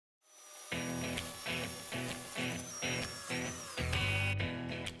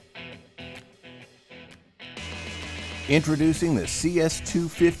Introducing the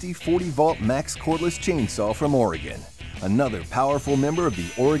Cs250 40-volt max cordless chainsaw from Oregon, another powerful member of the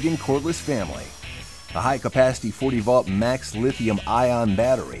Oregon cordless family. A high-capacity 40-volt max lithium-ion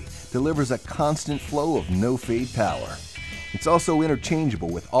battery delivers a constant flow of no-fade power. It's also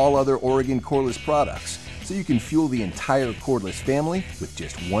interchangeable with all other Oregon cordless products, so you can fuel the entire cordless family with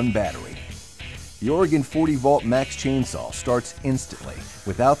just one battery. The Oregon 40-volt max chainsaw starts instantly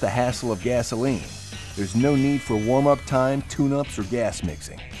without the hassle of gasoline. There's no need for warm-up time, tune-ups, or gas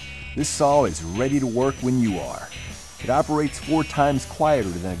mixing. This saw is ready to work when you are. It operates 4 times quieter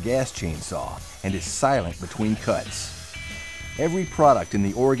than a gas chainsaw and is silent between cuts. Every product in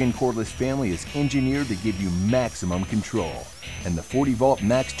the Oregon cordless family is engineered to give you maximum control, and the 40-volt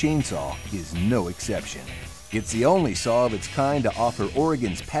max chainsaw is no exception. It's the only saw of its kind to offer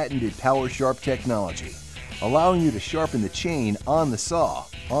Oregon's patented Power Sharp technology, allowing you to sharpen the chain on the saw,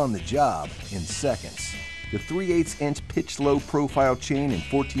 on the job, in seconds. The 3/8-inch pitch-low profile chain and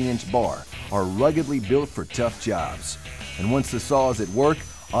 14-inch bar are ruggedly built for tough jobs. And once the saw is at work,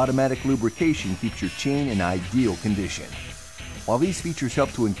 automatic lubrication keeps your chain in ideal condition. While these features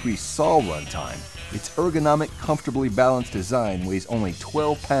help to increase saw runtime, its ergonomic, comfortably balanced design weighs only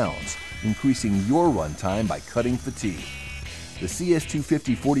 12 pounds, increasing your runtime by cutting fatigue. The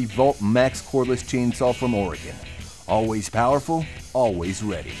Cs250 40-volt max cordless chainsaw from Oregon. Always powerful, always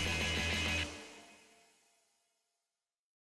ready.